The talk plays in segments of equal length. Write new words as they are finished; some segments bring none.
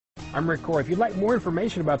I'm Rick Corey. If you'd like more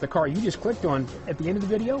information about the car you just clicked on at the end of the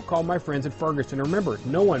video, call my friends at Ferguson. And remember,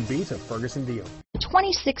 no one beats a Ferguson deal.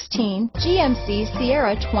 2016 GMC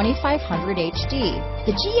Sierra 2500 HD.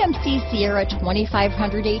 The GMC Sierra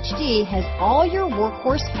 2500 HD has all your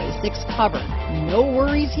workhorse basics covered. No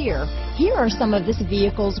worries here. Here are some of this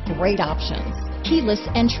vehicle's great options: keyless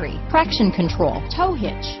entry, traction control, tow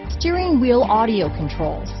hitch, steering wheel audio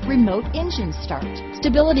controls, remote engine start,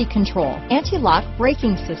 stability control, anti-lock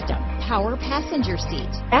braking system, power passenger seat,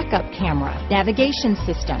 backup camera, navigation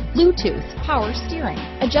system, Bluetooth, power steering,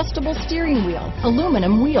 adjustable steering wheel,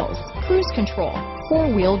 aluminum wheels, cruise control,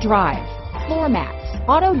 four-wheel drive, floor mats,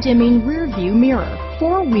 auto-dimming rear-view mirror,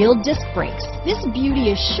 four-wheel disc brakes. This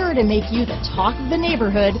beauty is sure to make you the talk of the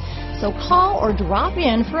neighborhood, so call or drop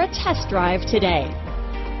in for a test drive today.